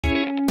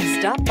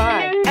Stop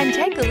by and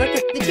take a look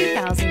at the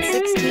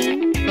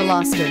 2016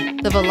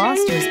 Veloster. The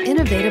Veloster's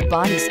innovative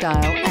body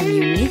style and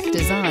unique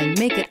design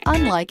make it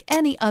unlike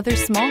any other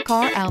small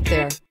car out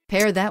there.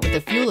 Pair that with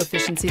the fuel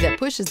efficiency that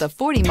pushes the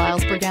 40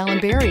 miles per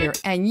gallon barrier,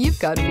 and you've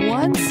got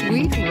one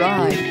sweet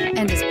ride,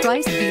 and is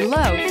priced below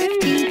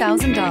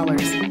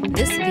 $15,000.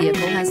 This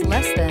vehicle has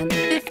less than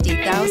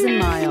 50,000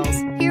 miles.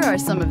 Here are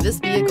some of this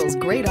vehicle's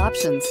great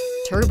options: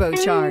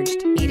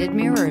 turbocharged, heated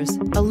mirrors,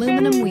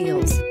 aluminum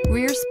wheels,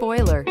 rear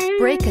spoiler,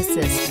 brake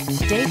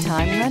assist,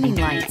 daytime running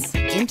lights,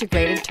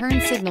 integrated turn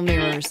signal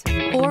mirrors,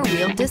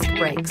 four-wheel disc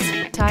brakes,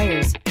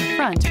 tires,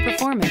 front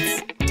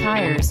performance,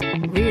 tires,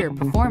 rear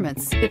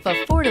performance. If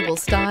affordable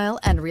style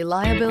and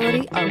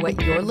reliability are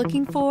what you're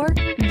looking for,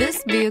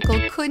 this vehicle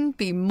couldn't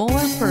be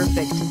more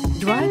perfect.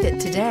 Drive it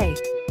today.